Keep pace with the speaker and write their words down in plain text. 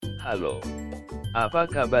Halo, apa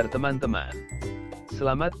kabar teman-teman?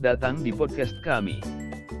 Selamat datang di podcast kami.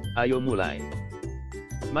 Ayo mulai.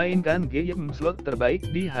 Mainkan game slot terbaik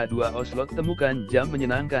di H2O Slot. Temukan jam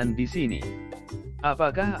menyenangkan di sini.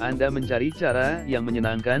 Apakah Anda mencari cara yang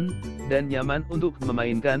menyenangkan dan nyaman untuk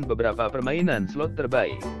memainkan beberapa permainan slot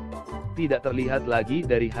terbaik? Tidak terlihat lagi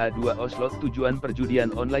dari H2O Slot, tujuan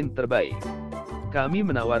perjudian online terbaik. Kami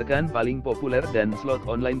menawarkan paling populer dan slot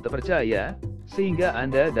online terpercaya, sehingga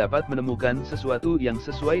Anda dapat menemukan sesuatu yang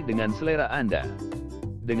sesuai dengan selera Anda.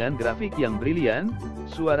 Dengan grafik yang brilian,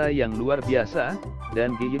 suara yang luar biasa,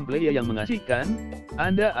 dan gameplay yang mengasihkan,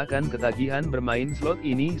 Anda akan ketagihan bermain slot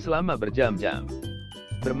ini selama berjam-jam.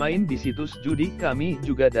 Bermain di situs judi kami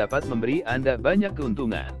juga dapat memberi Anda banyak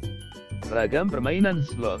keuntungan. Ragam permainan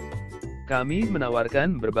slot. Kami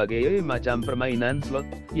menawarkan berbagai macam permainan slot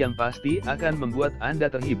yang pasti akan membuat Anda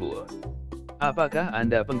terhibur. Apakah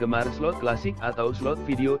Anda penggemar slot klasik atau slot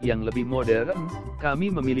video yang lebih modern?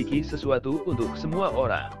 Kami memiliki sesuatu untuk semua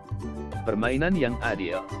orang. Permainan yang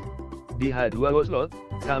adil. Di H2O Slot,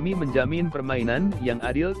 kami menjamin permainan yang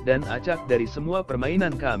adil dan acak dari semua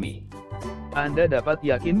permainan kami. Anda dapat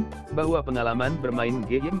yakin bahwa pengalaman bermain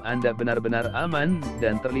game Anda benar-benar aman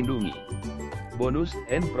dan terlindungi. Bonus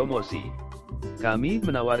and promosi. Kami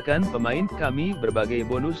menawarkan pemain kami berbagai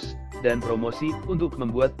bonus dan promosi untuk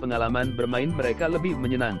membuat pengalaman bermain mereka lebih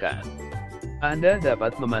menyenangkan. Anda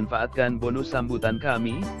dapat memanfaatkan bonus sambutan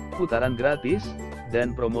kami, putaran gratis,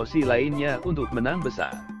 dan promosi lainnya untuk menang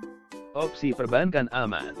besar. Opsi perbankan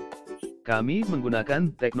aman. Kami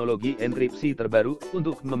menggunakan teknologi enkripsi terbaru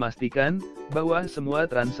untuk memastikan bahwa semua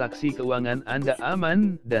transaksi keuangan Anda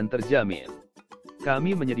aman dan terjamin.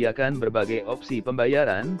 Kami menyediakan berbagai opsi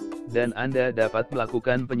pembayaran, dan Anda dapat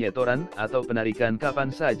melakukan penyetoran atau penarikan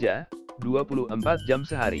kapan saja, 24 jam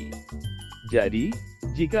sehari. Jadi,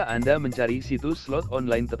 jika Anda mencari situs slot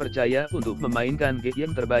online terpercaya untuk memainkan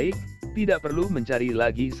game terbaik, tidak perlu mencari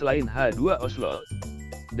lagi selain H2O Slot.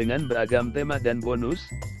 Dengan beragam tema dan bonus,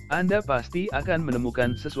 Anda pasti akan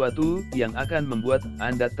menemukan sesuatu yang akan membuat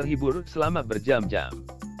Anda terhibur selama berjam-jam.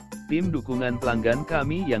 Tim dukungan pelanggan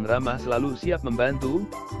kami yang ramah selalu siap membantu,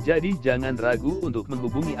 jadi jangan ragu untuk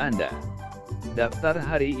menghubungi Anda. Daftar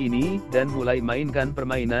hari ini dan mulai mainkan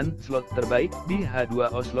permainan slot terbaik di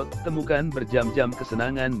H2O Slot. Temukan berjam-jam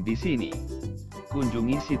kesenangan di sini.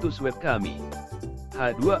 Kunjungi situs web kami.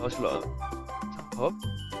 H2O Slot.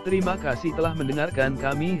 Terima kasih telah mendengarkan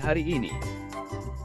kami hari ini.